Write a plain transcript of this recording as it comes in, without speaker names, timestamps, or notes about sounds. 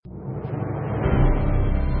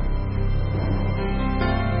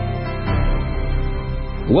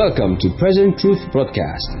Welcome to Present Truth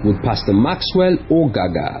Broadcast with Pastor Maxwell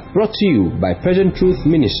Ogaga, brought to you by Present Truth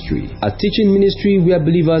Ministry, a teaching ministry where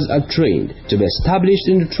believers are trained to be established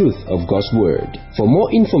in the truth of God's Word. For more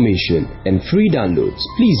information and free downloads,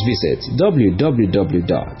 please visit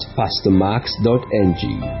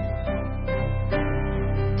www.pastormax.ng.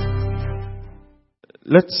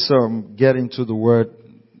 Let's get into the Word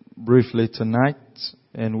briefly tonight,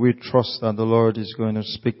 and we trust that the Lord is going to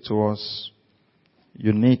speak to us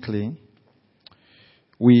uniquely.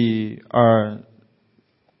 We are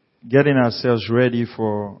getting ourselves ready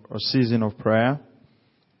for a season of prayer,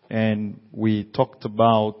 and we talked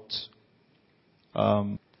about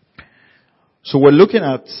so we're looking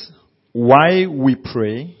at why we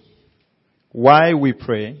pray,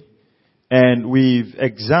 and we've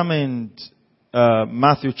examined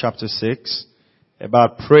Matthew chapter 6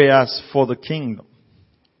 about prayers for the kingdom.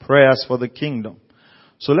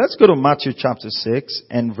 So let's go to Matthew chapter 6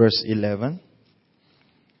 and verse 11.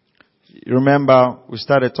 You remember, we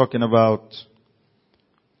started talking about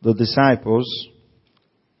the disciples,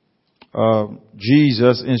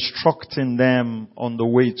 Jesus instructing them on the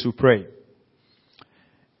way to pray.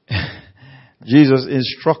 Jesus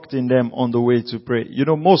instructing them on the way to pray. You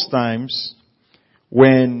know, most times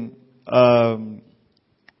when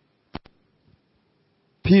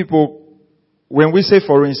when we say,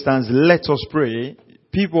 for instance, let us pray,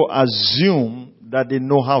 people assume that they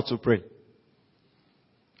know how to pray.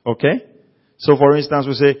 Okay? So for instance,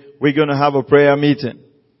 we say, we're going to have a prayer meeting.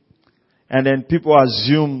 And then people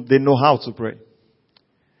assume they know how to pray.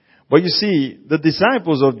 But you see, the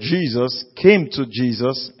disciples of Jesus came to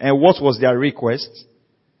Jesus, and what was their request?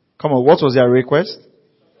 Come on, what was their request?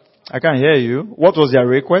 I can't hear you. What was their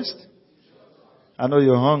request? I know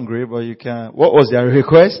you're hungry, but you can't. What was their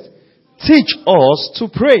request? Teach us to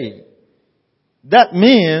pray. That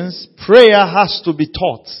means prayer has to be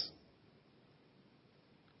taught.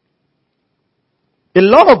 A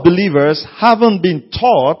lot of believers haven't been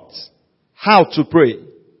taught how to pray.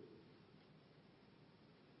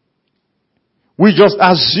 We just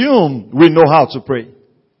assume we know how to pray.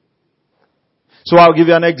 So I'll give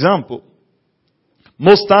you an example.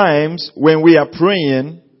 Most times when we are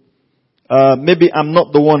praying, maybe I'm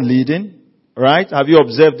not the one leading, right? Have you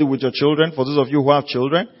observed it with your children? For those of you who have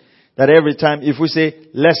children, that every time if we say,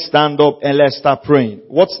 let's stand up and let's start praying,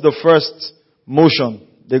 what's the first motion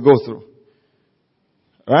they go through?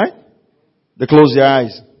 Right? They close their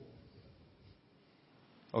eyes.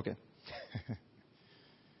 Okay.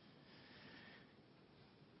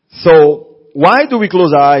 So, why do we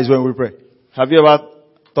close our eyes when we pray? Have you ever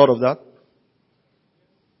thought of that?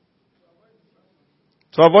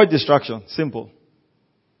 To avoid distraction. Simple.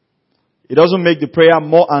 It doesn't make the prayer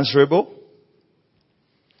more answerable.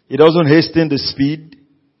 It doesn't hasten the speed.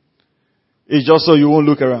 It's just so you won't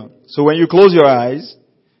look around. So when you close your eyes,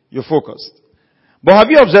 you're focused. But have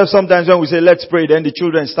you observed sometimes when we say, let's pray, then the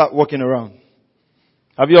children start walking around?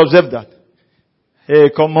 Have you observed that? Hey,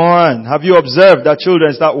 come on. Have you observed that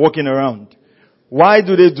children start walking around? Why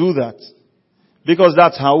do they do that? Because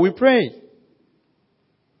that's how we pray.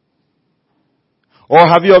 Or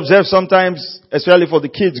have you observed sometimes, especially for the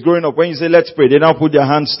kids growing up, when you say, let's pray, they now put their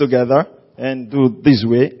hands together and do this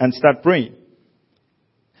way and start praying.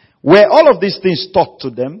 Were all of these things taught to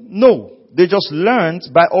them? No. They just learned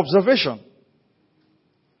by observation.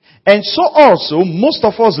 And so also, most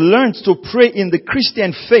of us learned to pray in the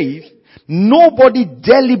Christian faith. Nobody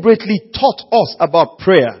deliberately taught us about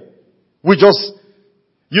prayer. We just,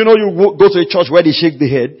 you go to a church where they shake the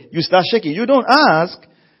head, you start shaking. You don't ask,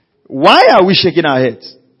 why are we shaking our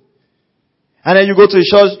heads? And then you go to a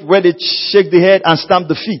church where they shake the head and stamp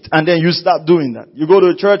the feet. And then you start doing that. You go to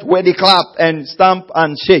a church where they clap and stamp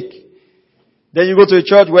and shake. Then you go to a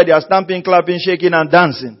church where they are stamping, clapping, shaking and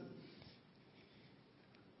dancing.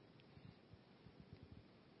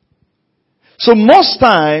 So most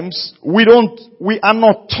times we are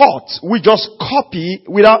not taught. We just copy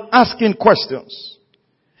without asking questions.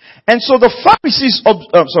 And so the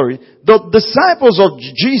disciples of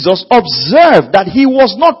Jesus observed that he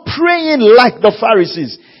was not praying like the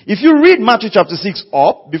Pharisees. If you read Matthew chapter 6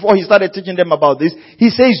 up, before he started teaching them about this,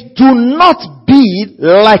 he says, do not be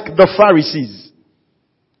like the Pharisees.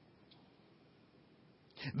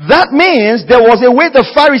 That means there was a way the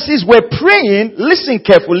Pharisees were praying. Listen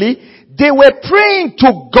carefully. They were praying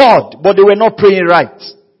to God, but they were not praying right.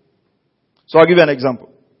 So I'll give you an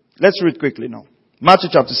example. Let's read quickly now.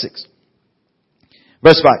 Matthew chapter 6.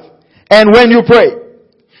 Verse 5. And when you pray,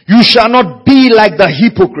 you shall not be like the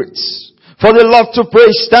hypocrites, for they love to pray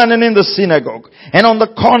standing in the synagogue and on the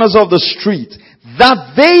corners of the street,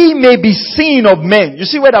 that they may be seen of men. You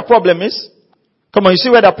see where the problem is? Come on, you see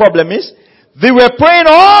where the problem is? They were praying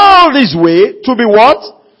all this way to be what?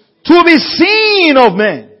 To be seen of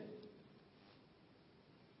men.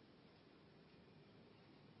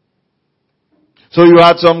 So you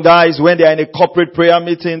had some guys, when they are in a corporate prayer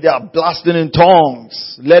meeting, they are blasting in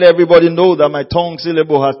tongues. Let everybody know that my tongue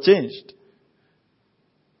syllable has changed.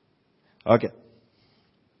 Okay.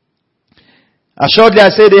 Assuredly I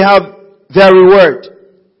say they have their reward.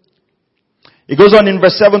 It goes on in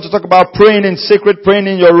verse 7 to talk about praying in secret, praying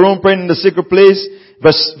in your room, praying in the secret place.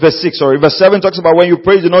 Verse 7 talks about when you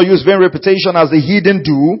pray, do not use vain repetition as the heathen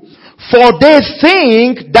do, for they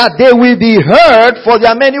think that they will be heard for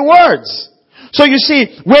their many words. So you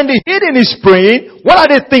see, when the heathen is praying, what are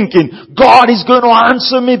they thinking? God is going to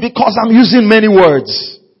answer me because I'm using many words.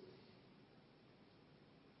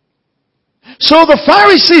 So the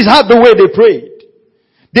Pharisees had the way they prayed.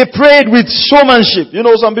 They prayed with showmanship. You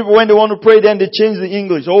know, some people when they want to pray, then they change the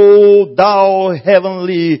English. Oh, thou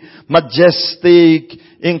heavenly, majestic,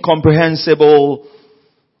 incomprehensible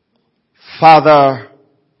Father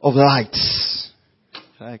of lights.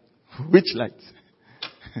 Like, which lights?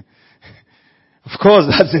 Of course,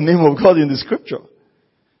 that's the name of God in the scripture.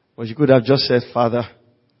 But you could have just said Father.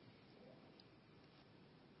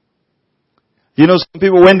 You know, some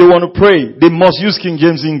people when they want to pray, they must use King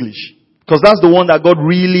James English. Because that's the one that God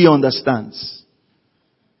really understands.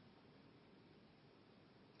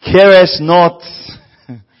 Carest not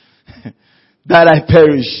that I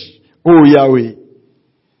perish, O Yahweh.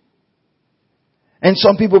 And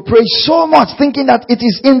some people pray so much thinking that it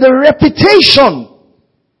is in the repetition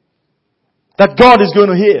that God is going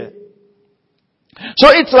to hear. So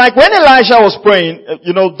it's like when Elijah was praying,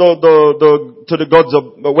 you know, to the gods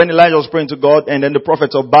of, when Elijah was praying to God and then the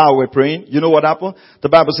prophets of Baal were praying, you know what happened? The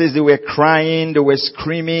Bible says they were crying, they were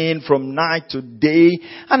screaming from night to day.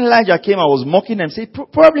 And Elijah came and was mocking them, saying,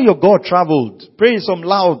 probably your God traveled. Pray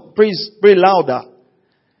pray louder.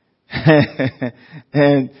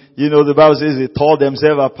 And, you know, the Bible says they tore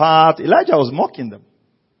themselves apart. Elijah was mocking them.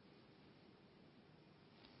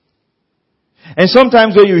 And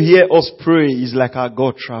sometimes when you hear us pray, it's like our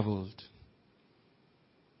God traveled.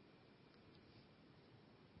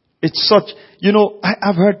 It's such, you know,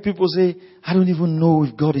 I've heard people say, I don't even know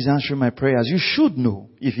if God is answering my prayers. You should know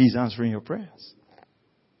if He's answering your prayers.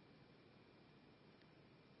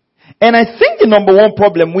 And I think the number one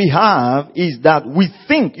problem we have is that we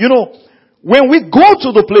think, you know, when we go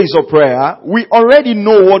to the place of prayer, we already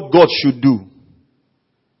know what God should do.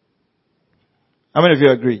 How many of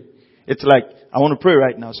you agree? It's like, I want to pray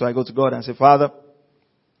right now. So I go to God and say, Father,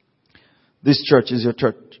 this church is your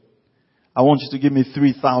church. I want you to give me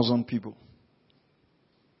 3,000 people.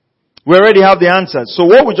 We already have the answer. So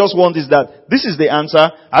what we just want is that this is the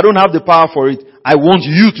answer. I don't have the power for it. I want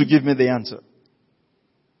you to give me the answer.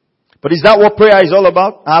 But is that what prayer is all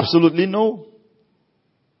about? Absolutely no.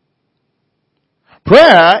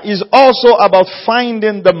 Prayer is also about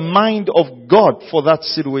finding the mind of God for that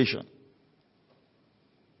situation.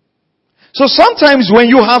 So sometimes when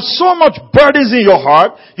you have so much burdens in your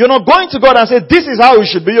heart, you're not going to God and say, this is how it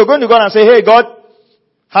should be. You're going to God and say, hey God,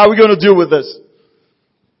 how are we going to deal with this?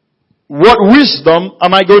 What wisdom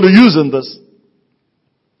am I going to use in this?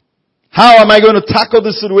 How am I going to tackle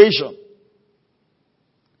this situation?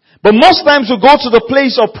 But most times we go to the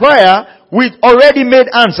place of prayer with already made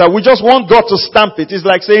answer. We just want God to stamp it. It's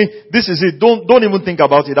like saying, this is it. Don't even think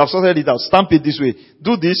about it. I've sorted it out. Stamp it this way.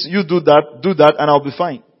 Do this, you do that, and I'll be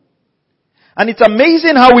fine. And it's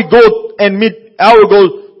amazing how we go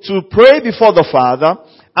to pray before the Father,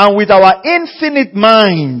 and with our infinite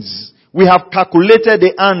minds, we have calculated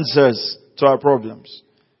the answers to our problems.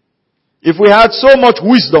 If we had so much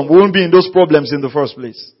wisdom, we wouldn't be in those problems in the first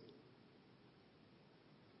place.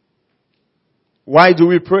 Why do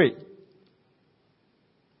we pray?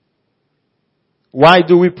 Why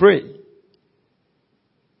do we pray?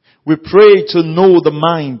 We pray to know the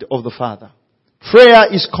mind of the Father.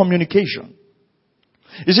 Prayer is communication.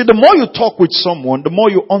 You see, the more you talk with someone, the more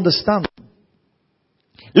you understand them.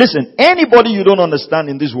 Listen, anybody you don't understand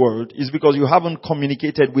in this world is because you haven't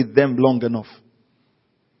communicated with them long enough.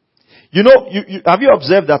 You know, have you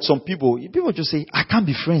observed that some people just say, I can't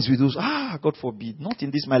be friends with those, God forbid, not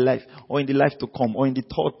in this my life, or in the life to come, or in the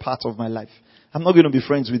third part of my life. I'm not going to be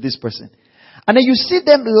friends with this person. And then you see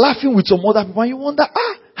them laughing with some other people, and you wonder,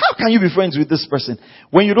 how can you be friends with this person?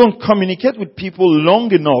 When you don't communicate with people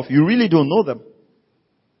long enough, you really don't know them.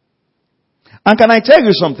 And can I tell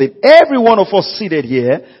you something? Every one of us seated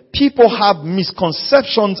here, people have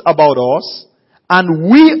misconceptions about us,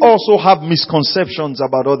 and we also have misconceptions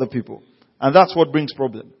about other people. And that's what brings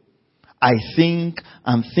problem. I think,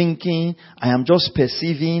 I'm thinking, I am just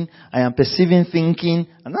perceiving, I am perceiving thinking,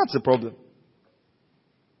 and that's the problem.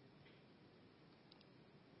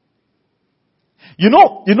 You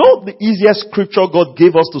know the easiest scripture God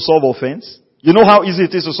gave us to solve offense? You know how easy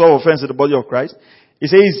it is to solve offense in the body of Christ? It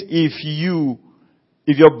says, if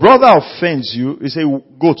your brother offends you, you say,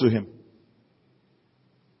 go to him.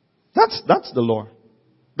 That's the law.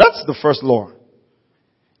 That's the first law.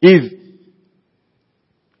 If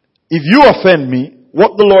you offend me,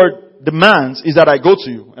 what the Lord demands is that I go to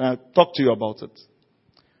you and I talk to you about it.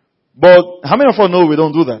 But how many of us know we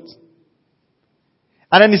don't do that?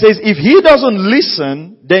 And then he says, if he doesn't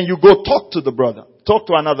listen, then you go talk to the brother. Talk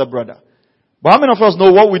to another brother. But how many of us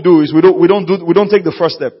know what we do is we don't take the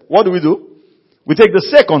first step. What do? We take the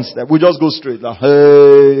second step. We just go straight. Like,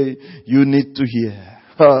 hey, you need to hear.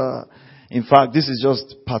 In fact, this is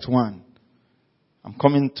just part 1. I'm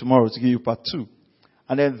coming tomorrow to give you part 2.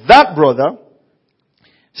 And then that brother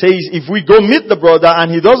says, if we go meet the brother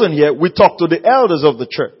and he doesn't hear, we talk to the elders of the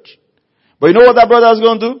church. But you know what that brother is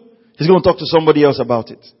going to do? He's going to talk to somebody else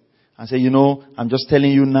about it. And say, I'm just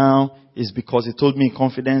telling you now, it's because he told me in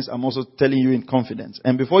confidence. I'm also telling you in confidence.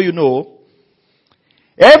 And before you know,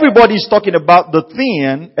 everybody's talking about the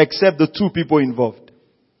thing except the 2 people involved.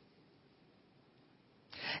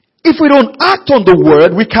 If we don't act on the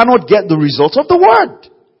word, we cannot get the results of the word.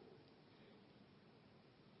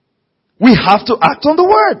 We have to act on the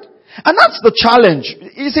word. And that's the challenge.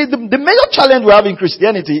 You see, the major challenge we have in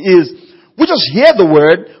Christianity is we just hear the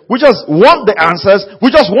word, we just want the answers,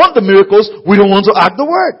 we just want the miracles, we don't want to act the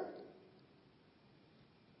word.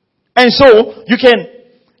 And so, you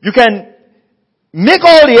can make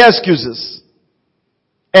all the excuses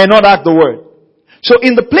and not act the word. So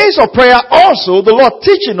in the place of prayer also, the Lord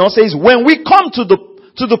teaching us says, when we come to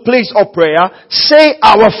the place of prayer, say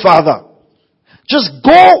our Father. Just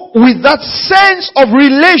go with that sense of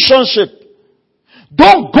relationship.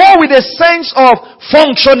 Don't go with a sense of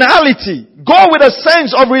functionality. Go with a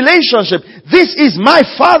sense of relationship. This is my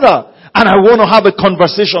Father, and I want to have a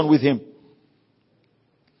conversation with Him.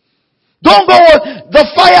 Don't go with the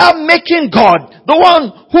fire-making God. The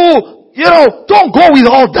one who, don't go with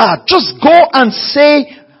all that. Just go and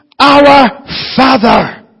say, our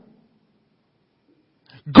Father.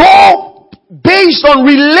 Go based on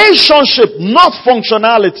relationship, not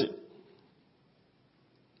functionality.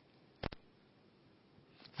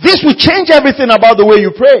 This will change everything about the way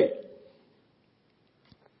you pray.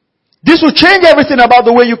 This will change everything about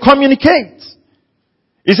the way you communicate.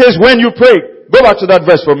 It says, when you pray, go back to that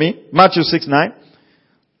verse for me, Matthew 6:9.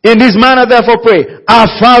 In this manner therefore pray, our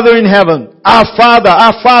Father in heaven, our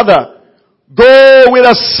Father. Go with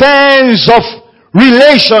a sense of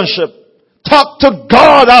relationship. Talk to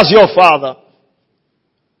God as your Father.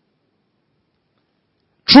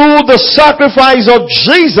 Through the sacrifice of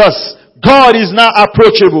Jesus, God is now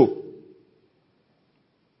approachable.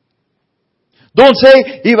 Don't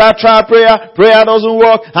say, if I try prayer doesn't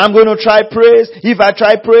work, I'm going to try praise. If I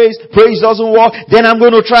try praise doesn't work, then I'm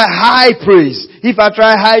going to try high praise. If I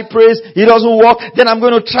try high praise, it doesn't work, then I'm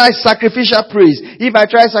going to try sacrificial praise. If I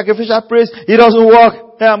try sacrificial praise, it doesn't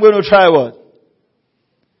work, then I'm going to try what?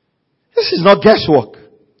 This is not guesswork.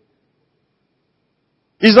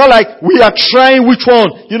 It's not like we are trying which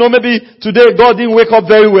one. Maybe today God didn't wake up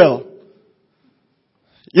very well.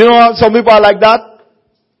 Some people are like that.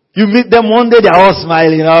 You meet them one day, they're all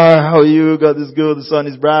smiling. Oh, how are you? God is good. The sun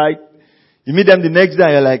is bright. You meet them the next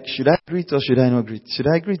day, you're like, should I greet or should I not greet? Should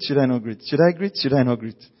I greet? Should I not greet? Should I greet? Should I not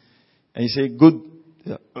greet? And you say, good.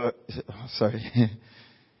 Sorry.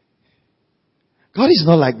 God is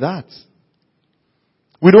not like that.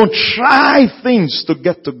 We don't try things to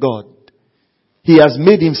get to God. He has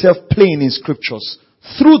made Himself plain in scriptures.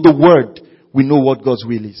 Through the word, we know what God's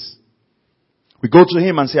will is. We go to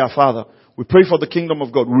Him and say, our Father. We pray for the kingdom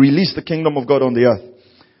of God. We release the kingdom of God on the earth.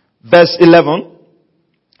 Verse 11.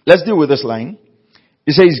 Let's deal with this line.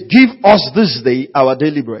 It says, give us this day our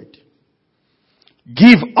daily bread.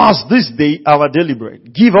 Give us this day our daily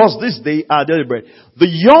bread. Give us this day our daily bread. The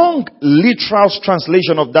Young literal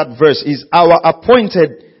translation of that verse is our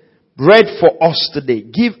appointed bread for us today.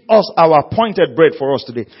 Give us our appointed bread for us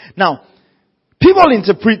today. Now, people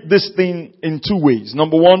interpret this thing in 2 ways.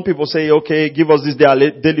 Number one, people say, okay, give us this day our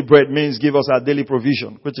daily bread means give us our daily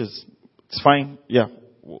provision, which is, it's fine. Yeah,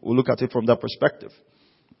 we'll look at it from that perspective.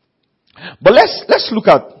 But let's look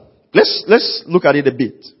at it a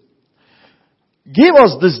bit. Give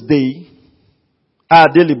us this day our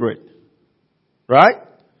daily bread. Right?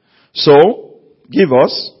 So, give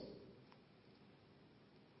us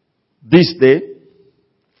this day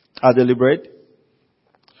our daily bread.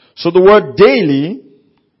 So the word daily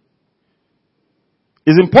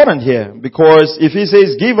is important here, because if he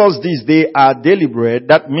says, give us this day our daily bread,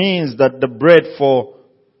 that means that the bread for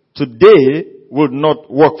today would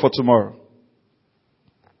not work for tomorrow.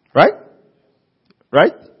 Right?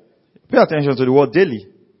 Right? Pay attention to the word daily.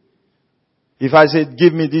 If I said,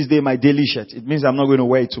 give me this day my daily shirt, it means I'm not going to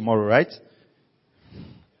wear it tomorrow, right?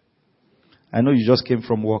 I know you just came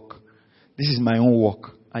from work. This is my own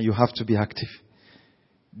work, and you have to be active.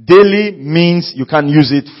 Daily means you can't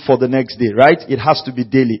use it for the next day, right? It has to be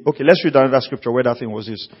daily. Okay, let's read another scripture where that thing was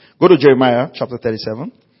used. Go to Jeremiah chapter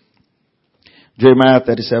 37. Jeremiah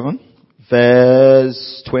 37,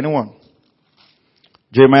 verse 21.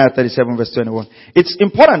 Jeremiah 37, verse 21. It's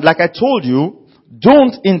important, like I told you,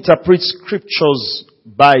 don't interpret scriptures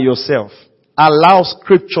by yourself. Allow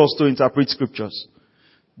scriptures to interpret scriptures.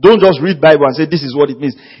 Don't just read Bible and say this is what it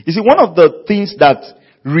means. You see, one of the things that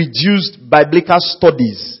reduced biblical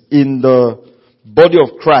studies in the body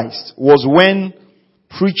of Christ was when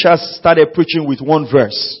preachers started preaching with one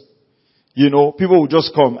verse. You know, people would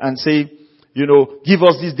just come and say, you know, give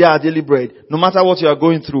us this day our daily bread. No matter what you are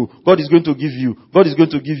going through, God is going to give you. God is going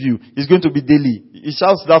to give you. It's going to be daily. He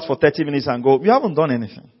shouts that for 30 minutes and go, you haven't done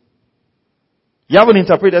anything. You haven't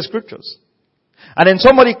interpreted scriptures. And then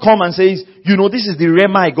somebody come and says, you know, this is the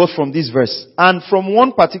rhema I got from this verse. And from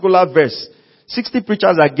one particular verse, 60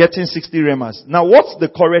 preachers are getting 60 rhemas. Now what's the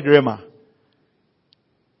correct rhema?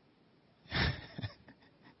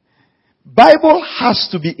 Bible has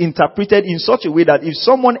to be interpreted in such a way that if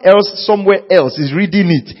someone else somewhere else is reading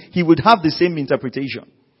it, he would have the same interpretation.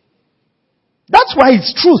 That's why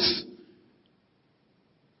it's truth.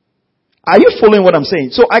 Are you following what I'm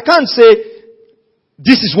saying? So I can't say,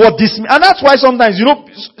 this is what this means. And that's why sometimes, you know,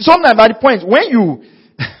 sometimes at the point when you,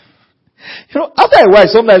 you know, after a while,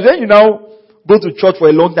 sometimes when you now go to church for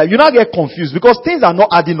a long time, you now get confused because things are not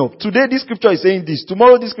adding up. Today this scripture is saying this.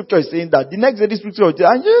 Tomorrow this scripture is saying that. The next day this scripture is saying,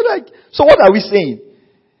 and you're like, so what are we saying?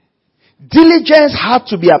 Diligence had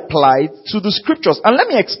to be applied to the scriptures. And let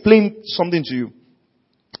me explain something to you.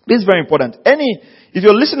 This is very important. If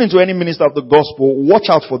you're listening to any minister of the gospel, watch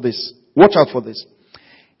out for this. Watch out for this.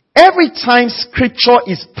 Every time scripture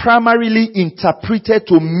is primarily interpreted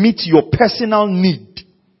to meet your personal need,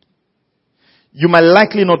 you might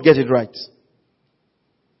likely not get it right.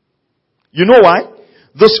 You know why?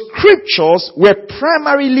 The scriptures were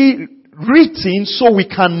primarily written so we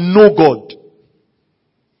can know God.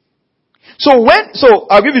 So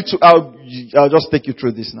I'll just take you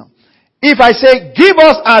through this now. If I say, give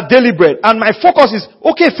us our daily bread, and my focus is,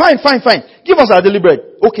 okay, fine. Give us our daily bread.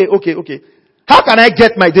 Okay. How can I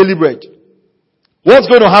get my daily bread? What's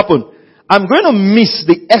going to happen? I'm going to miss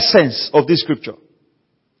the essence of this scripture.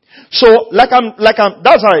 So, that's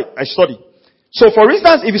how I study. So, for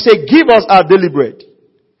instance, if you say, give us our daily bread,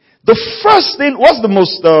 the first thing, what's the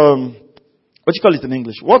most, what do you call it in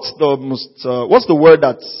English? What's the word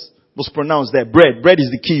that's most pronounced there? Bread. Bread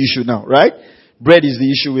is the key issue now, right? Bread is the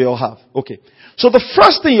issue we all have. Okay. So the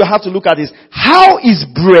first thing you have to look at is, how is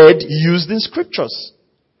bread used in scriptures?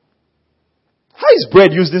 How is bread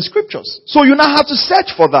used in scriptures? So you now have to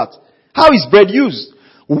search for that. How is bread used?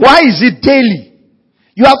 Why is it daily?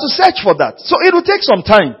 You have to search for that. So it will take some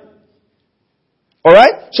time.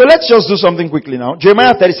 Alright? So let's just do something quickly now.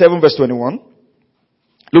 Jeremiah 37 verse 21.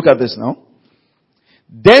 Look at this now.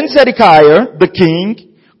 Then Zedekiah, the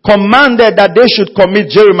king, commanded that they should commit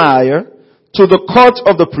Jeremiah to the court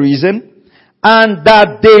of the prison, and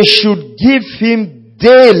that they should give him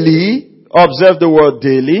daily, observe the word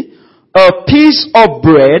daily, a piece of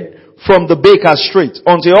bread from the baker's street,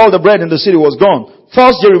 until all the bread in the city was gone.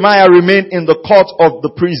 Thus Jeremiah remained in the court of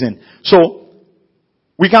the prison. So,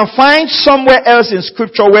 we can find somewhere else in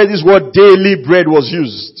scripture where this word daily bread was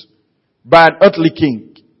used by an earthly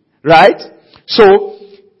king. Right? So,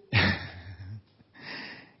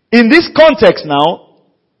 in this context now,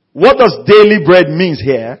 what does daily bread means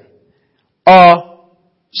here?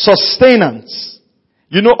 Sustenance.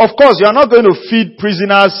 You know, of course, you are not going to feed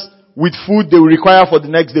prisoners with food they will require for the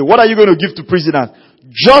next day. What are you going to give to prisoners?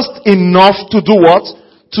 Just enough to do what?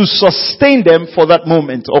 To sustain them for that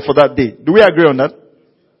moment or for that day. Do we agree on that?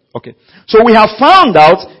 Okay. So we have found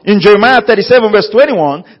out in Jeremiah 37 verse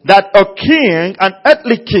 21 that a king, an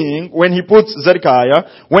earthly king, when he put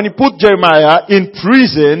Zedekiah, when he put Jeremiah in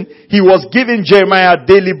prison, he was giving Jeremiah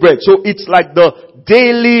daily bread. So it's like the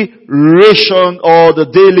daily ration or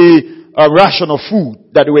the daily ration of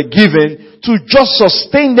food that they were given to just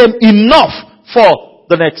sustain them enough for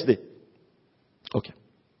the next day. Okay.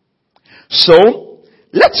 So,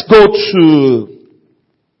 let's go to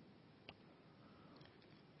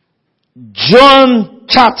John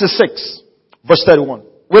chapter 6, verse 31.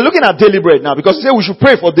 We're looking at daily bread now because he said we should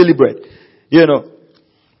pray for daily bread. You know.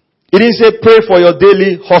 It didn't say pray for your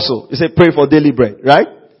daily hustle. It said pray for daily bread, right?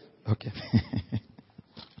 Okay.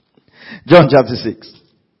 John chapter 6.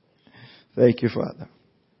 Thank you, Father.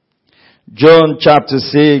 John chapter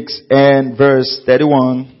 6 and verse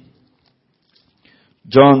 31.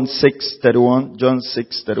 John 6:31. John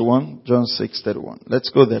 6:31. John 6:31. Let's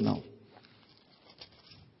go there now.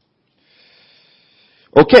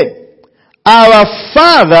 Okay. Our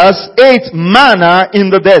fathers ate manna in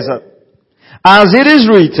the desert. As it is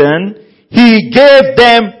written, He gave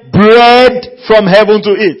them bread from heaven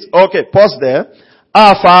to eat. Okay, pause there.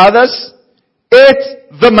 Our fathers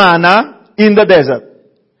ate the manna in the desert.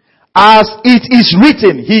 As it is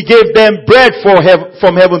written, He gave them bread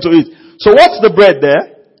from heaven to eat. So what's the bread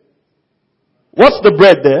there? What's the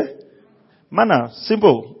bread there? Manna.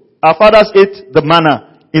 Simple. Our fathers ate the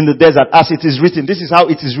manna in the desert as it is written. This is how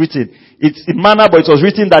it is written. It's in manna, but it was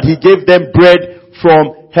written that He gave them bread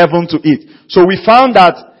from heaven to eat. So we found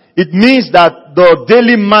that it means that the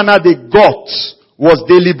daily manna they got was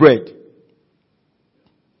daily bread.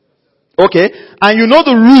 Okay. And you know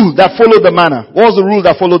the rule that followed the manna. What was the rule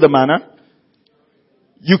that followed the manna?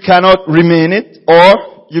 You cannot remain it,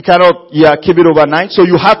 or you cannot keep it overnight. So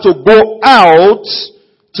you have to go out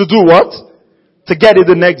to do what? To get it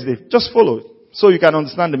the next day. Just follow it so you can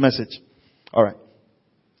understand the message. Alright.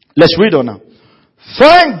 Let's read on now.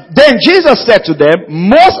 Then Jesus said to them,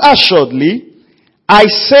 most assuredly, I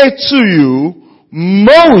say to you,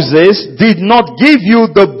 Moses did not give you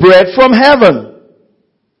the bread from heaven,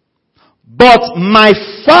 but my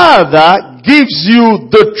Father gives you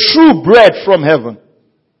the true bread from heaven.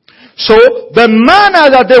 So the manna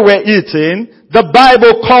that they were eating, the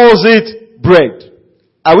Bible calls it bread.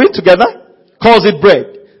 Are we together? Calls it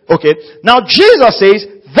bread. Okay. Now Jesus says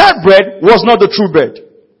that bread was not the true bread.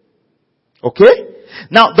 Okay?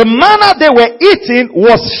 Now the manna they were eating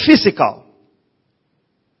was physical.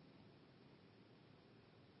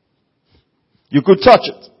 You could touch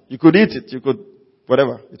it. You could eat it. You could,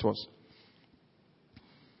 whatever it was.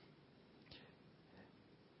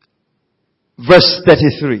 Verse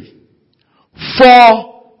 33.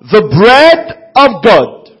 For the bread of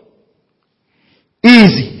God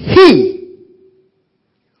is He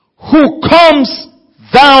who comes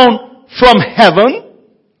down from heaven.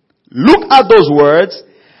 Look at those words.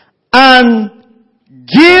 And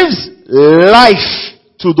gives life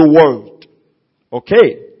to the world.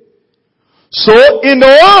 Okay. So in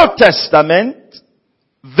the Old Testament,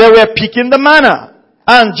 they were picking the manna.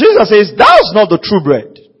 And Jesus says, that's not the true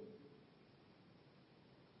bread.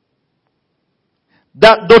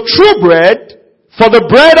 That the true bread, for the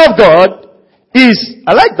bread of God, is,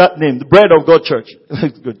 I like that name, the bread of God church.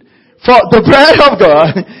 That's good. For the bread of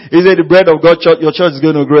God, is it the bread of God church? Your church is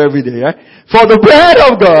going to grow every day, right? For the bread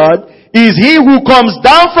of God is He who comes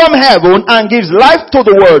down from heaven and gives life to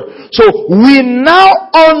the world. So we now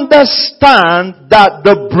understand that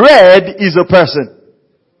the bread is a person.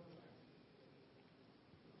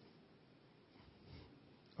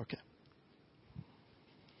 Okay.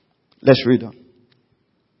 Let's read on.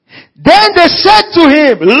 Then they said to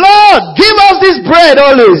Him, Lord, give us this bread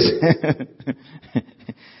always.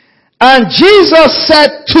 And Jesus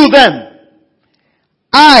said to them,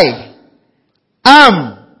 I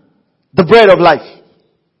am the bread of life.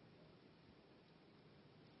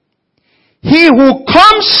 He who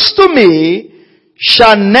comes to me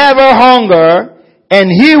shall never hunger, and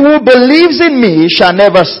he who believes in me shall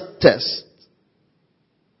never thirst.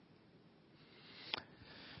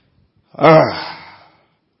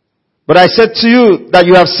 But I said to you that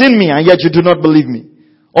you have seen me, and yet you do not believe me.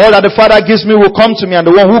 All that the Father gives me will come to me, and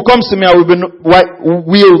the one who comes to me I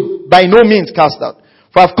will by no means cast out.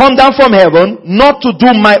 For I've come down from heaven, not to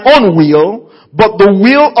do my own will, but the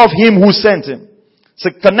will of Him who sent Him.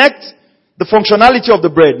 So connect the functionality of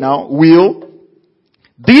the bread now. Will.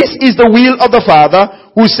 This is the will of the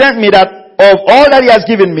Father who sent me, that of all that He has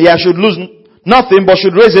given me, I should lose nothing, but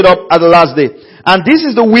should raise it up at the last day. And this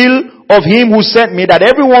is the will of Him who sent me, that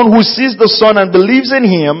everyone who sees the Son and believes in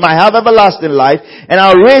Him might have everlasting life, and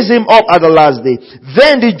I'll raise him up at the last day.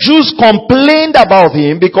 Then the Jews complained about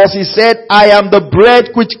Him because He said, I am the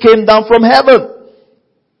bread which came down from heaven.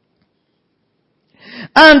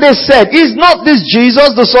 And they said, is not this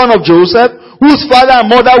Jesus, the son of Joseph, whose father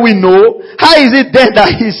and mother we know? How is it then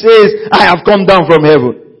that He says, I have come down from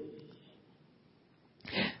heaven?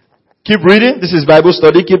 Keep reading. This is Bible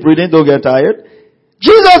study. Keep reading. Don't get tired.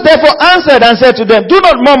 Jesus therefore answered and said to them, do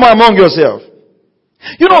not murmur among yourselves.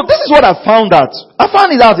 You know, this is what I found out. I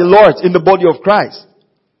found it out a lot in the body of Christ.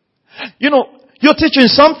 You know, you're teaching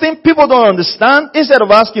something, people don't understand. Instead of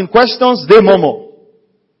asking questions, they murmur.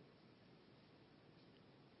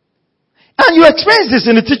 And you experience this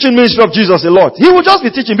in the teaching ministry of Jesus a lot. He will just be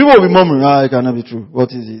teaching. People will be murmuring, it cannot be true. What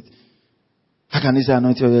is it? How can he say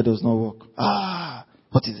anointing oil does not work?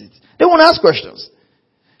 What is it? They won't ask questions.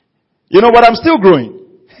 You know, but I'm still growing.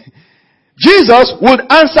 Jesus would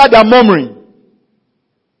answer their murmuring.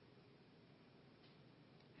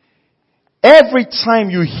 Every time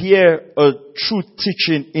you hear a true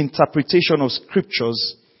teaching, interpretation of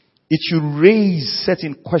scriptures, it should raise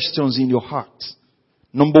certain questions in your heart.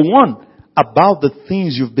 Number one, about the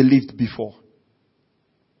things you've believed before.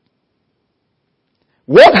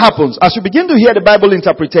 What happens as you begin to hear the Bible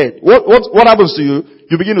interpreted? What happens to you?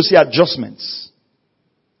 You begin to see adjustments.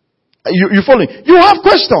 You follow me? You have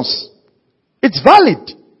questions. It's valid.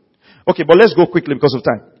 Okay, but let's go quickly because of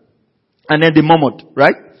time. And then they murmured,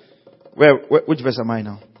 right? Which verse am I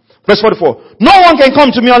now? Verse 44. No one can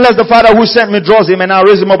come to me unless the Father who sent me draws him, and I'll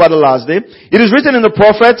raise him up at the last day. It is written in the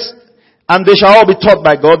prophets, and they shall all be taught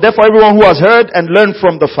by God. Therefore everyone who has heard and learned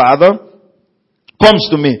from the Father comes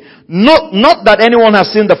to me. Not that anyone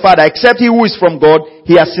has seen the Father, except he who is from God,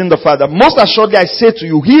 he has seen the Father. Most assuredly I say to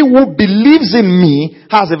you, he who believes in me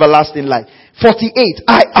has everlasting life. 48.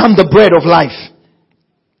 I am the bread of life.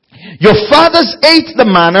 Your fathers ate the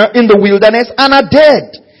manna in the wilderness and are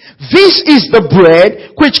dead. This is the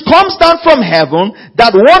bread which comes down from heaven,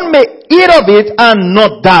 that one may eat of it and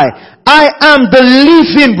not die. I am the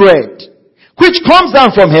living bread which comes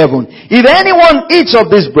down from heaven. If anyone eats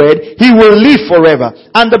of this bread, he will live forever.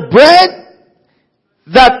 And the bread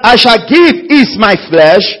that I shall give is my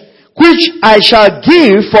flesh, which I shall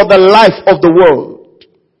give for the life of the world.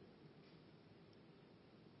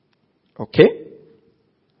 Okay?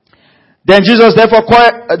 Then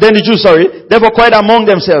the Jews cried among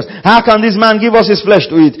themselves, how can this man give us his flesh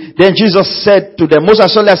to eat? Then Jesus said to them, most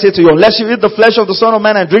assuredly I say to you, unless you eat the flesh of the Son of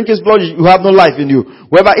Man and drink his blood, you have no life in you.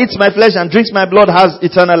 Whoever eats my flesh and drinks my blood has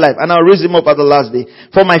eternal life, and I'll raise him up at the last day.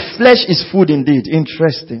 For my flesh is food indeed,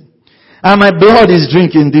 interesting, and my blood is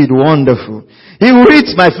drink indeed, wonderful. He who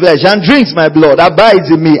eats my flesh and drinks my blood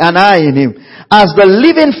abides in me, and I in him. As the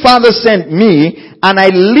living Father sent me, and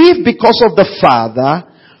I live because of the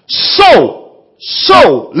Father,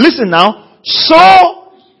 so, listen now,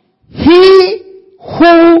 so he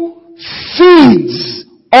who feeds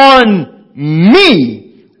on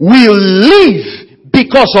me will live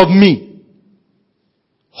because of me.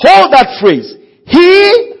 Hold that phrase.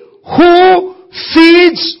 He who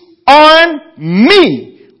feeds on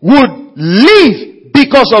me would live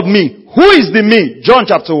because of me. Who is the me? John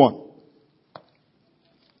chapter 1.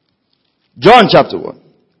 John chapter 1.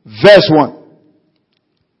 Verse 1.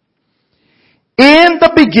 In the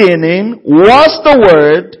beginning was the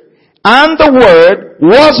Word, and the Word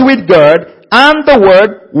was with God, and the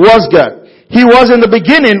Word was God. He was in the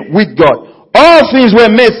beginning with God. All things were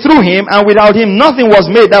made through him, and without him nothing was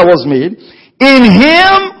made that was made. In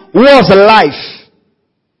him was life.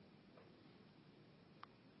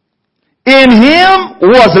 In him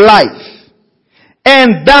was life.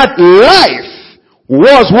 And that life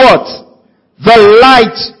was what? The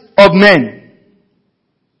light of men.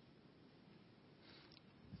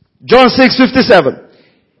 John 6:57.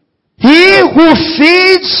 He who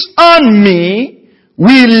feeds on me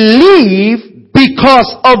will live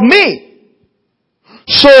because of me.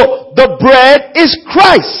 So the bread is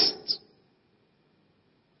Christ.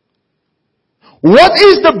 What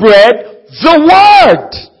is the bread? The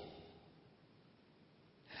Word.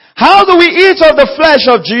 How do we eat of the flesh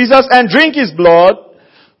of Jesus and drink his blood?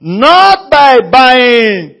 Not by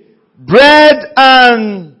buying bread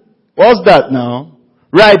and, what's that now?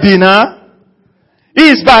 Ribena.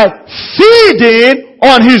 Is by feeding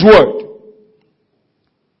on his word.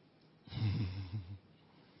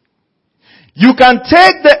 You can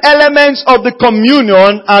take the elements of the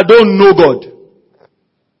communion and don't know God.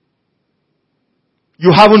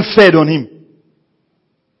 You haven't fed on him.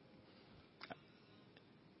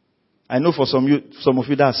 I know for some of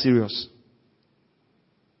you that's serious.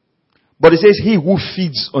 But it says, he who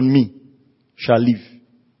feeds on me shall live.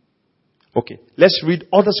 Okay, let's read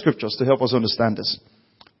other scriptures to help us understand this.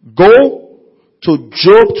 Go to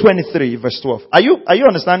Job 23 verse 12. Are you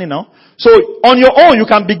understanding now? So on your own you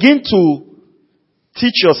can begin to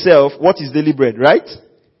teach yourself what is daily bread, right?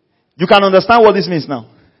 You can understand what this means now.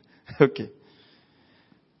 Okay.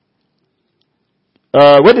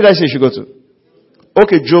 Where did I say you should go to?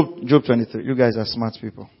 Okay, Job 23. You guys are smart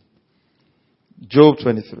people. Job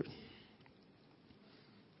 23.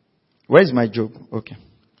 Where is my Job? Okay.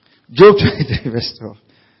 Job 23 verse 12.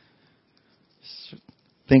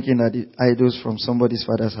 Thinking that the idols from somebody's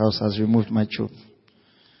father's house has removed my Job.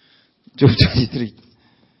 Job 23.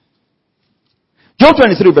 Job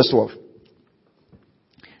 23 verse 12.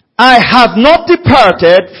 I have not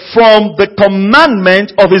departed from the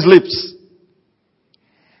commandment of his lips.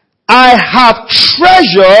 I have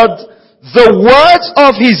treasured the words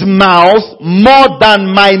of his mouth more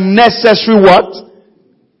than my necessary what?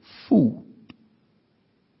 Food.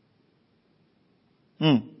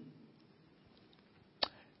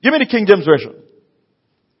 Give me the King James Version.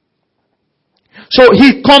 So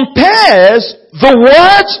he compares the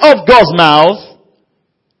words of God's mouth.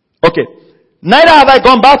 Okay. Neither have I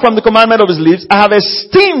gone back from the commandment of his lips. I have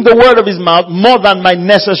esteemed the word of his mouth more than my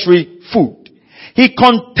necessary food. He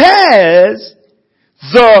compares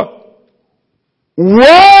the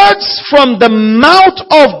words from the mouth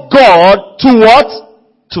of God to what?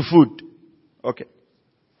 To food. Okay.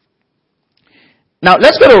 Now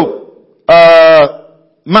let's go to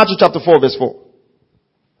Matthew chapter 4 verse 4.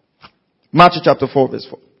 Matthew chapter 4 verse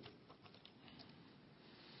 4.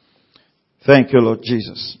 Thank you, Lord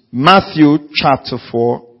Jesus. Matthew chapter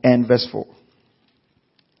 4 and verse 4.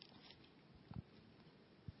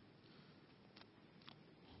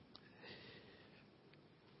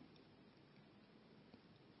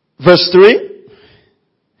 Verse 3.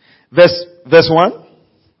 Verse 1.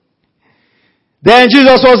 Then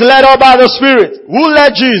Jesus was led up by the Spirit. Who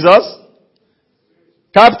led Jesus?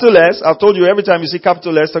 Capital S. I've told you every time you see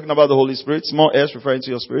capital S talking about the Holy Spirit, small s referring to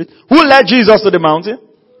your spirit. Who led Jesus to the mountain?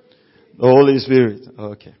 The Holy Spirit.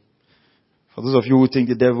 Okay. For those of you who think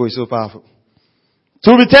the devil is so powerful.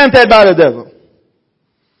 To be tempted by the devil.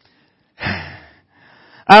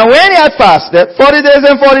 And when he had fasted 40 days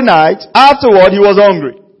and 40 nights, afterward he was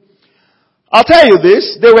hungry. I'll tell you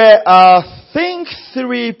this. There were, I think,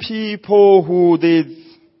 3 people who did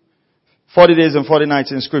 40 days and 40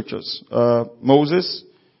 nights in scriptures. Moses.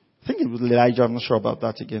 I think it was Elijah. I'm not sure about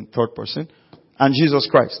that again. Third person. And Jesus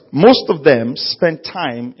Christ. Most of them spent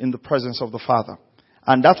time in the presence of the Father.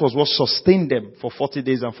 And that was what sustained them for 40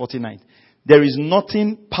 days and 40 nights. There is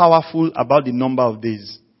nothing powerful about the number of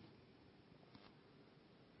days.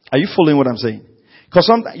 Are you following what I'm saying? Because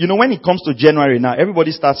sometimes, when it comes to January now,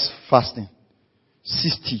 everybody starts fasting.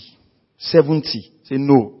 60, 70. Say,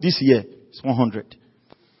 no, this year it's 100.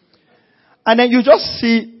 And then you just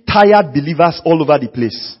see tired believers all over the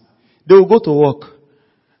place. They will go to work.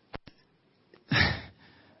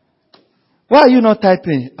 Why are you not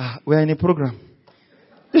typing? We're in a program.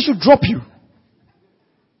 They should drop you.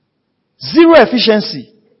 Zero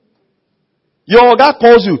efficiency. Your guy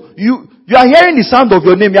calls you. You are hearing the sound of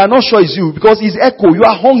your name. You are not sure it's you because it's echo. You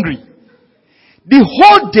are hungry. The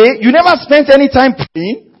whole day, you never spent any time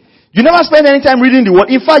praying. You never spent any time reading the word.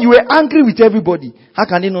 In fact, you were angry with everybody. How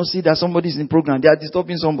can they not see that somebody is in program? They are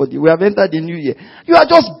disturbing somebody. We have entered the new year. You are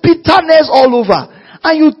just bitterness all over.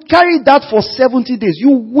 And you carried that for 70 days.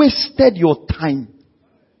 You wasted your time.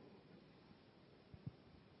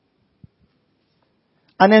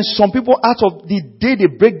 And then some people out of the day they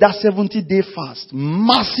break that 70-day fast.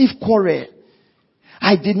 Massive quarrel.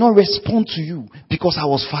 I did not respond to you because I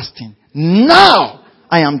was fasting. Now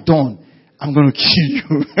I am done. I'm going to kill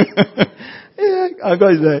you. And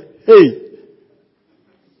God is like, hey,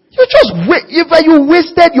 you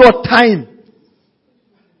wasted your time.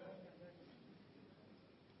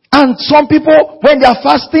 And some people, when they are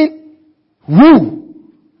fasting,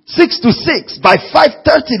 6 to 6, by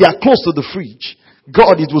 5:30 they are close to the fridge.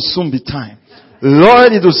 God, it will soon be time.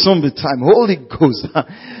 Lord, it will soon be time. Holy Ghost.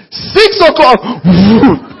 6 o'clock.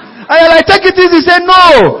 And you're like, take it easy. Say,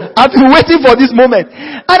 no, I've been waiting for this moment.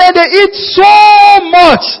 And then they eat so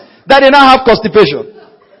much that they now have constipation.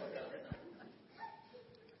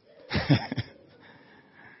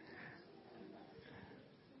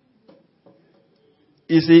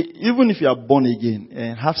 You see, even if you are born again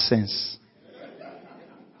and have sense.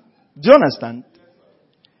 Do you understand?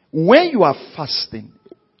 When you are fasting,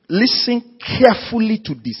 listen carefully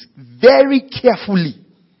to this. Very carefully.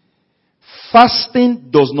 Fasting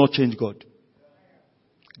does not change God.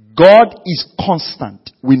 God is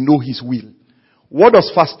constant. We know His will. What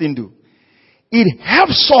does fasting do? It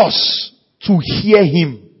helps us to hear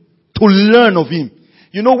Him, to learn of Him.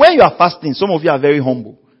 When you are fasting, some of you are very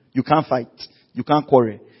humble. You can't fight. You can't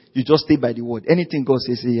quarrel. You just stay by the word. Anything God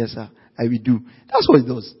says, say, yes, sir, I will do. That's what He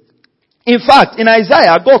does. In fact, in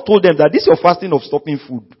Isaiah, God told them that this is your fasting of stopping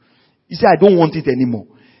food. He said, I don't want it anymore.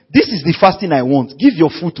 This is the fasting I want. Give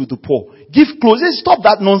your food to the poor. Give clothes. Stop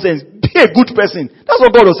that nonsense. Be a good person. That's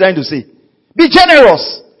what God was trying to say. Be generous.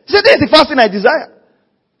 He said, this is the fasting I desire.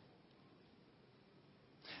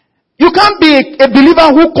 You can't be a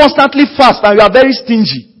believer who constantly fasts and you are very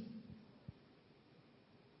stingy.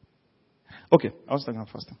 Okay, I was talking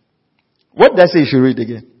about fasting. What did I say you should read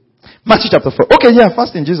again? Matthew chapter 4. Okay, yeah,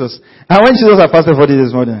 fasting, Jesus. And when Jesus had fasted 40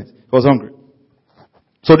 days more than night, he was hungry.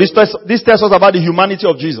 So this tells us about the humanity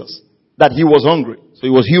of Jesus. That he was hungry. So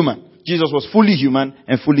he was human. Jesus was fully human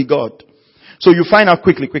and fully God. So you find out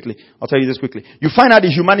quickly. I'll tell you this quickly. You find out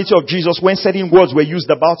the humanity of Jesus when certain words were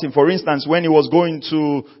used about him. For instance, when he was going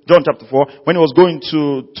to, John chapter 4, when he was going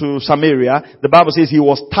to Samaria, the Bible says he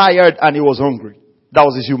was tired and he was hungry. That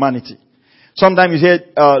was his humanity. Sometimes you hear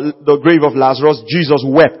the grave of Lazarus, Jesus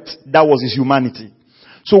wept. That was his humanity.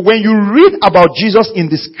 So when you read about Jesus in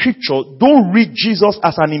the scripture, don't read Jesus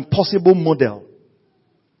as an impossible model.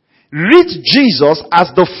 Read Jesus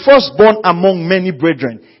as the firstborn among many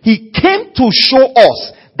brethren. He came to show us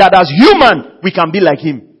that as human, we can be like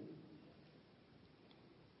him.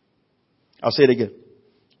 I'll say it again.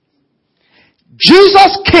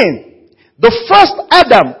 Jesus came. The first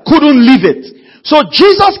Adam couldn't live it. So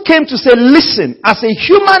Jesus came to say, listen, as a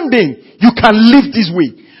human being, you can live this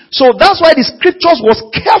way. So that's why the scriptures was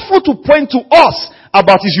careful to point to us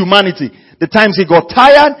about his humanity. The times he got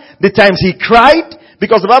tired, the times he cried,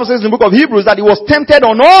 because the Bible says in the book of Hebrews that he was tempted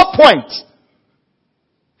on all points.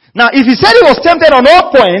 Now, if he said he was tempted on all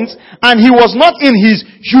points, and he was not in his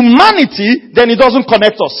humanity, then it doesn't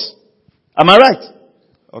connect us. Am I right?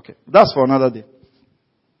 Okay. That's for another day.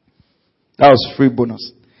 That was free bonus.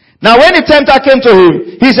 Now, when the tempter came to him,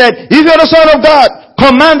 he said, if you're the Son of God,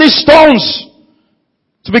 command these stones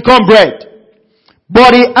to become bread.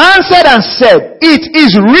 But he answered and said, it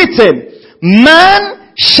is written,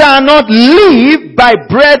 man shall not live by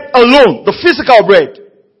bread alone, the physical bread.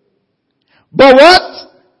 But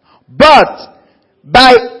what? But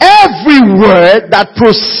by every word that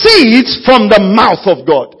proceeds from the mouth of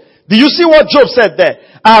God. Do you see what Job said there?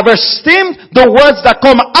 I have esteemed the words that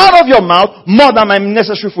come out of your mouth more than my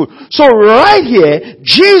necessary food. So right here,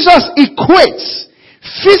 Jesus equates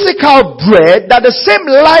physical bread, that the same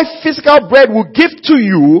life physical bread will give to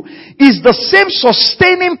you is the same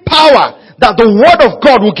sustaining power that the word of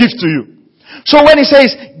God will give to you. So when he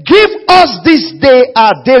says, give us this day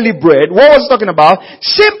our daily bread, what was he talking about?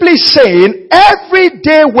 Simply saying, every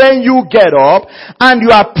day when you get up and you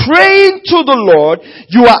are praying to the Lord,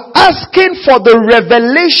 you are asking for the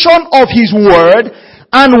revelation of his word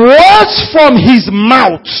and words from his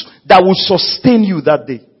mouth that will sustain you that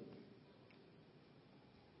day.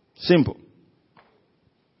 Simple.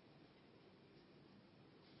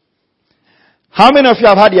 How many of you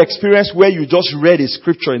have had the experience where you just read a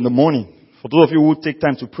scripture in the morning? For those of you who take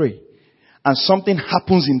time to pray. And something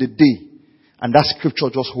happens in the day. And that scripture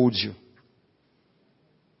just holds you.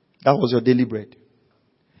 That was your daily bread.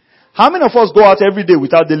 How many of us go out every day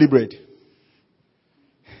without daily bread?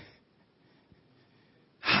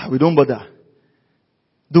 We don't bother.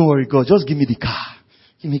 Don't worry, God. Just give me the car.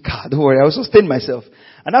 Give me a car. Don't worry. I will sustain myself.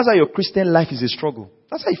 And that's how your Christian life is a struggle.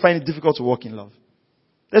 That's how you find it difficult to walk in love.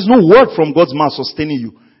 There's no word from God's mouth sustaining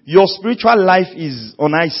you. Your spiritual life is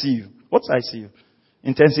on ICU. What's ICU?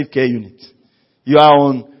 Intensive care unit. You are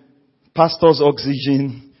on pastor's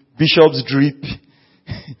oxygen, bishop's drip,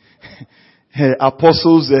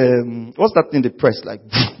 apostles, what's that thing they press? Like,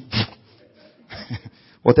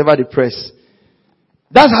 whatever they press.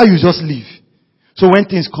 That's how you just live. So when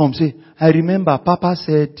things come, say, I remember Papa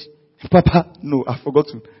said, no, I forgot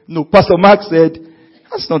to. No, Pastor Mark said,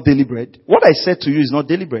 that's not daily bread. What I said to you is not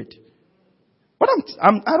daily bread.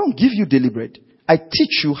 I don't give you daily bread. I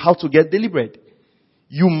teach you how to get daily bread.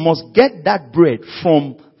 You must get that bread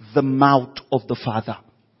from the mouth of the Father.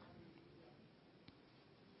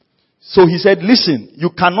 So he said, listen, you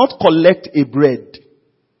cannot collect a bread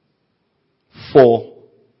for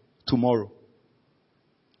tomorrow.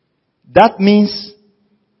 That means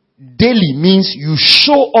daily means you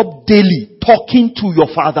show up daily talking to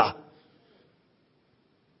your Father.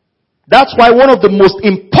 That's why one of the most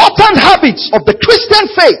important habits of the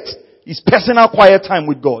Christian faith is personal quiet time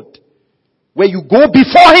with God. Where you go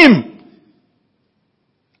before him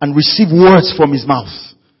and receive words from his mouth.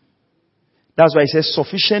 That's why he says,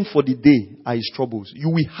 sufficient for the day are his troubles. You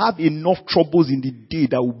will have enough troubles in the day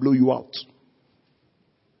that will blow you out.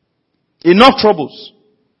 Enough troubles.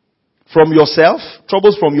 From yourself,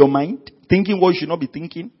 troubles from your mind, thinking what you should not be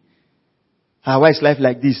thinking. Why is life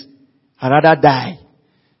like this? I'd rather die.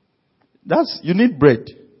 You need bread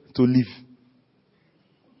to live.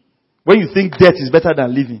 When you think death is better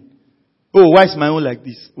than living. Oh, why is my own like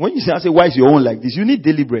this? When you say, why is your own like this? You need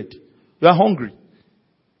daily bread. You are hungry.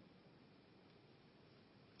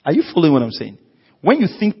 Are you following what I'm saying? When you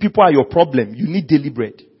think people are your problem, you need daily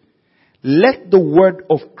bread. Let the word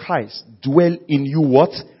of Christ dwell in you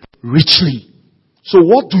what? Richly. So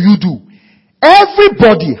what do?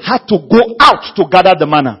 Everybody had to go out to gather the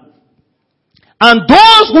manna. And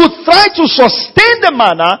those who tried to sustain the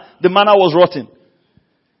manna was rotten.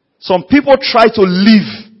 Some people try to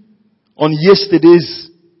live on yesterday's.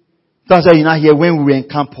 That's why you now hear when we were in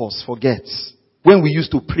campus, forget. When we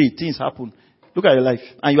used to pray, things happen. Look at your life.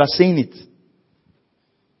 And you are saying it.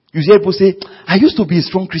 You hear people say, I used to be a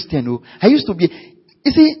strong Christian. Oh. I used to be.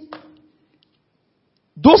 You see,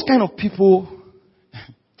 those kind of people,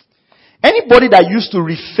 anybody that used to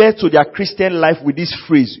refer to their Christian life with this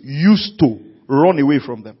phrase, used to, run away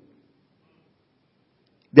from them.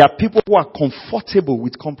 There are people who are comfortable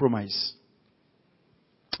with compromise.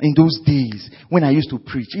 In those days, when I used to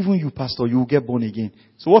preach, even you, pastor, you will get born again.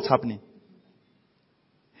 So what's happening?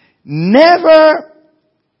 Never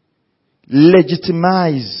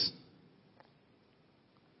legitimize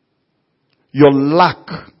your lack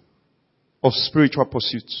of spiritual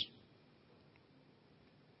pursuits.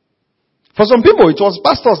 For some people, it was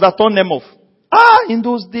pastors that turned them off. In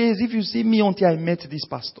those days, if you see me until I met this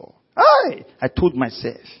pastor, I told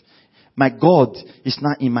myself, my God is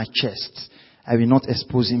not in my chest. I will not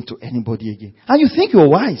expose him to anybody again. And you think you're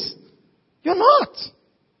wise. You're not.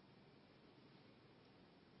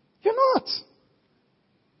 You're not.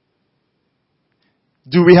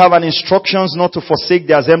 Do we have an instructions not to forsake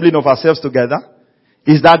the assembling of ourselves together?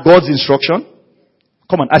 Is that God's instruction?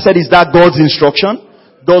 Come on, I said, is that God's instruction?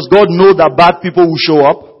 Does God know that bad people will show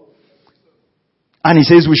up? And he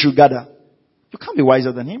says we should gather. You can't be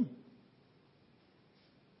wiser than him.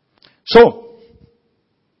 So,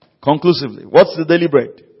 conclusively, what's the daily bread?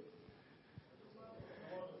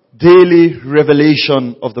 Daily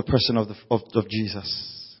revelation of the person of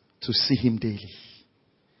Jesus. To see him daily.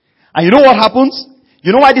 And you know what happens?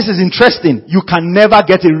 You know why this is interesting? You can never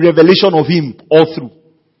get a revelation of him all through.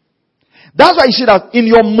 That's why you see that in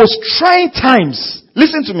your most trying times,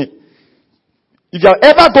 listen to me. If you have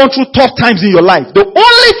ever gone through tough times in your life, the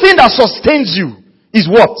only thing that sustains you is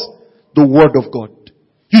what? The word of God.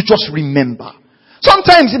 You just remember.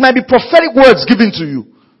 Sometimes it might be prophetic words given to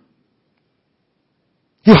you.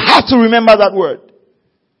 You have to remember that word.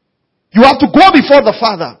 You have to go before the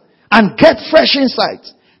Father and get fresh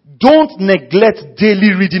insights. Don't neglect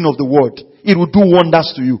daily reading of the word. It will do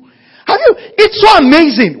wonders to you. It's so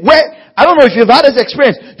amazing where, I don't know if you've had this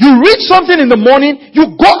experience. You read something in the morning,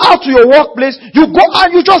 you go out to your workplace, you go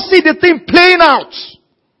out, you just see the thing playing out.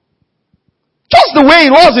 Just the way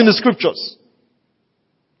it was in the scriptures.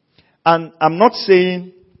 And I'm not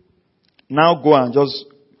saying, now go and just,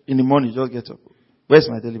 in the morning, just get up. Where's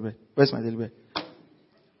my daily bread? Where's my daily bread?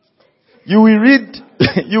 You will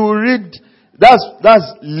read,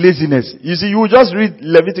 that's laziness. You see, you will just read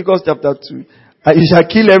Leviticus chapter 2. You shall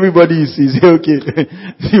kill everybody you see. Say, okay,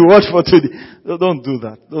 you watch for today. No, don't do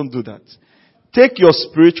that. Don't do that. Take your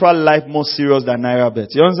spiritual life more serious than Naira Bet.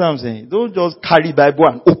 You understand what I'm saying? Don't just carry Bible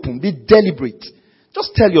and open. Be deliberate.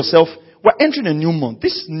 Just tell yourself, we're entering a new month.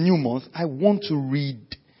 This new month, I want to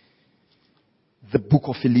read the book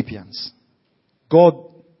of Philippians. God,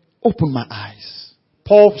 open my eyes.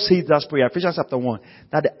 Paul said that prayer, Ephesians chapter 1,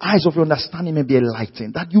 that the eyes of your understanding may be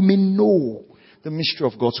enlightened, that you may know the mystery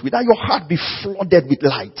of God's will, that your heart be flooded with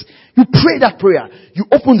light. You pray that prayer, you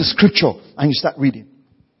open the scripture, and you start reading.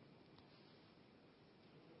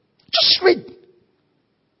 Just read.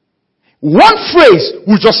 One phrase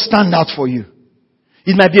will just stand out for you.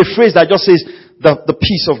 It might be a phrase that just says, the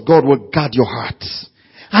peace of God will guard your hearts.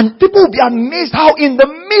 And people will be amazed how in the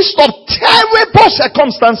midst of terrible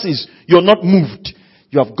circumstances, you're not moved.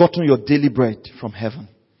 You have gotten your daily bread from heaven.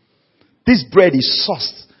 This bread is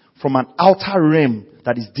sourced from an outer realm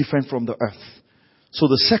that is different from the earth. So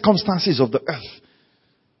the circumstances of the earth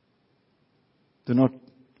do not,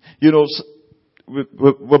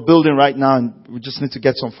 we're building right now and we just need to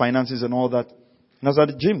get some finances and all that. And I was at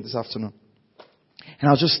the gym this afternoon. And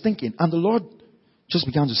I was just thinking, and the Lord just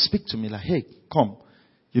began to speak to me like, hey, come.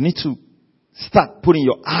 You need to start putting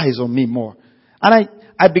your eyes on me more. And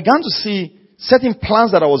I began to see certain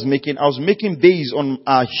plans that I was making based on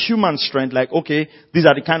human strength. Like, okay, these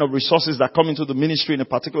are the kind of resources that come into the ministry in a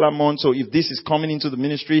particular month. So if this is coming into the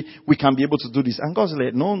ministry, we can be able to do this. And God's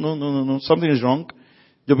like, no. Something is wrong.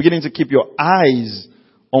 You're beginning to keep your eyes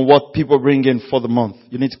on what people bring in for the month.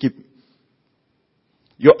 You need to keep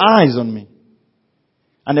your eyes on me.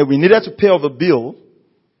 And then we needed to pay off a bill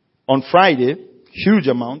on Friday, huge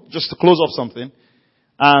amount, just to close off something.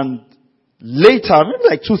 And later, maybe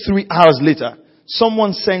like 2-3 hours later,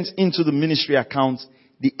 someone sent into the ministry account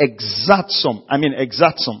the exact sum.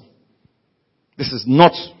 Exact sum. This is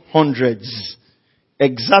not hundreds.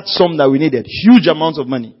 Exact sum that we needed. Huge amounts of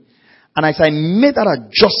money. And as I made that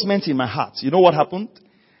adjustment in my heart, you know what happened?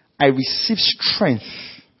 I received strength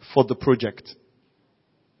for the project.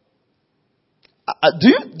 Do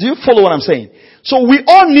you follow what I'm saying? So we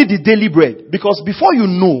all need the daily bread, because before you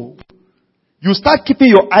know, you start keeping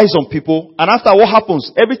your eyes on people, and after what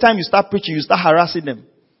happens? Every time you start preaching, you start harassing them.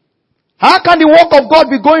 How can the work of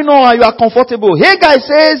God be going on and you are comfortable? Hey, guy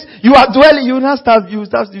says you are dwelling. You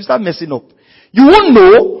start messing up. You won't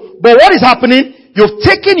know, but what is happening? You've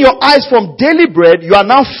taken your eyes from daily bread. You are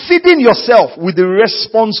now feeding yourself with the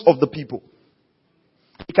response of the people.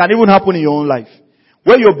 It can even happen in your own life,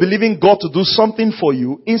 where you're believing God to do something for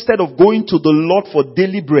you. Instead of going to the Lord for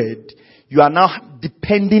daily bread, you are now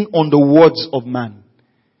depending on the words of man.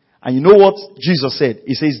 And you know what Jesus said?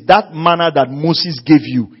 He says, that manna that Moses gave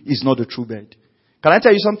you is not the true bread. Can I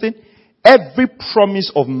tell you something? Every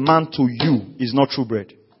promise of man to you is not true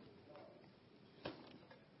bread.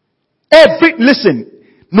 Listen,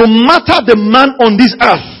 no matter the man on this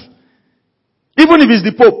earth, even if it's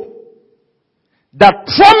the Pope, that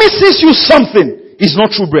promises you something is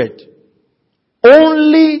not true bread.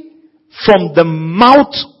 Only from the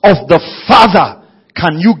mouth of the Father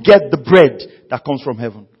can you get the bread that comes from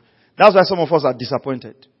heaven. That's why some of us are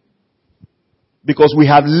disappointed. Because we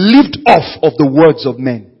have lived off of the words of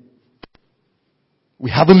men. We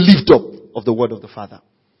haven't lived up of the word of the Father.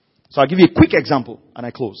 So I'll give you a quick example and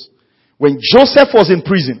I close. When Joseph was in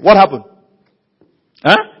prison, what happened?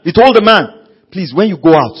 He told the man, please, when you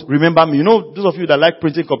go out, remember me. You know, those of you that like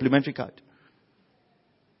printing complimentary card.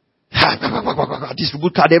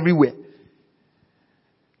 Distribute card everywhere.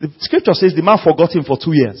 The scripture says the man forgot him for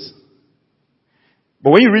 2 years.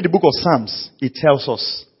 But when you read the book of Psalms, it tells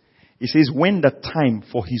us, it says when the time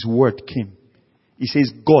for his word came, it says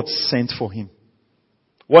God sent for him.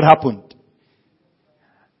 What happened?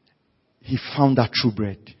 He found that true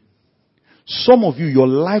bread. Some of you, your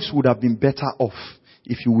lives would have been better off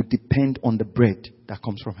if you would depend on the bread that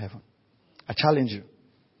comes from heaven. I challenge you.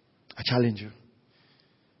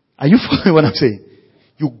 Are you following what I'm saying?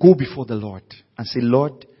 You go before the Lord and say,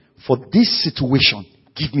 Lord, for this situation,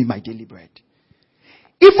 give me my daily bread.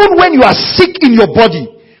 Even when you are sick in your body,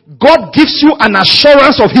 God gives you an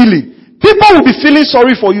assurance of healing. People will be feeling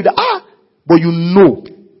sorry for you. But you know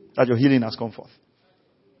that your healing has come forth.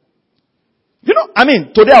 You know,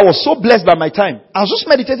 today I was so blessed by my time. I was just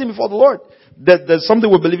meditating before the Lord. There's something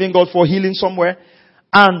we're believing God for, healing somewhere.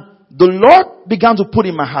 And the Lord began to put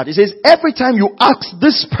in my heart. He says, every time you ask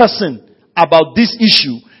this person about this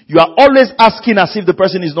issue, you are always asking as if the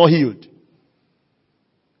person is not healed.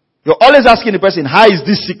 You're always asking the person, how is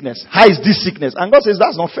this sickness? How is this sickness? And God says,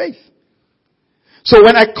 that's not faith. So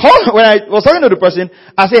when I was talking to the person,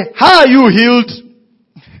 I said, how are you healed,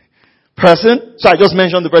 person? So I just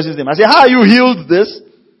mentioned the person's name. I said, how are you healed this?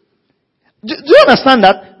 Do you understand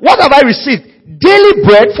that? What have I received? Daily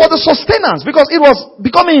bread for the sustenance. Because it was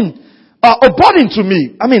becoming a burden to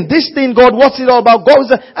me. This thing, God, what's it all about?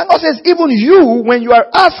 And God says, even you, when you are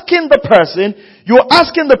asking the person, you're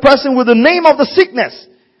asking the person with the name of the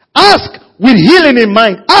sickness. Ask with healing in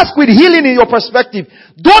mind. Ask with healing in your perspective.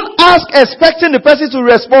 Don't ask expecting the person to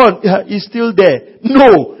respond. Yeah, he's still there.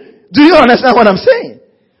 No. Do you understand what I'm saying?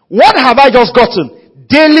 What have I just gotten?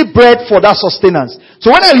 Daily bread for that sustenance.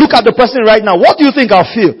 So when I look at the person right now, what do you think I'll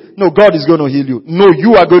feel? No, God is going to heal you. No,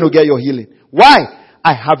 you are going to get your healing. Why?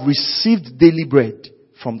 I have received daily bread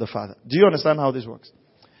from the Father. Do you understand how this works?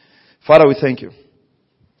 Father, we thank you.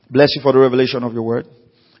 Bless you for the revelation of your word.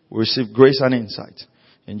 We receive grace and insight.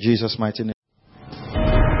 In Jesus' mighty name.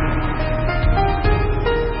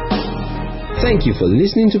 Thank you for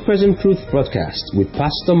listening to Present Truth Broadcast with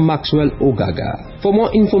Pastor Maxwell Ogaga. For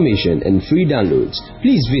more information and free downloads,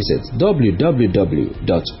 please visit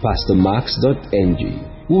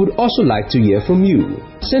www.pastormax.ng. We would also like to hear from you.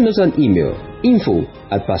 Send us an email,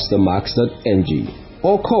 info@pastormax.ng,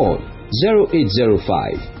 or call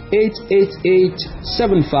 0805 888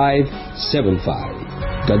 7575.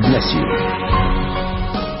 God bless you.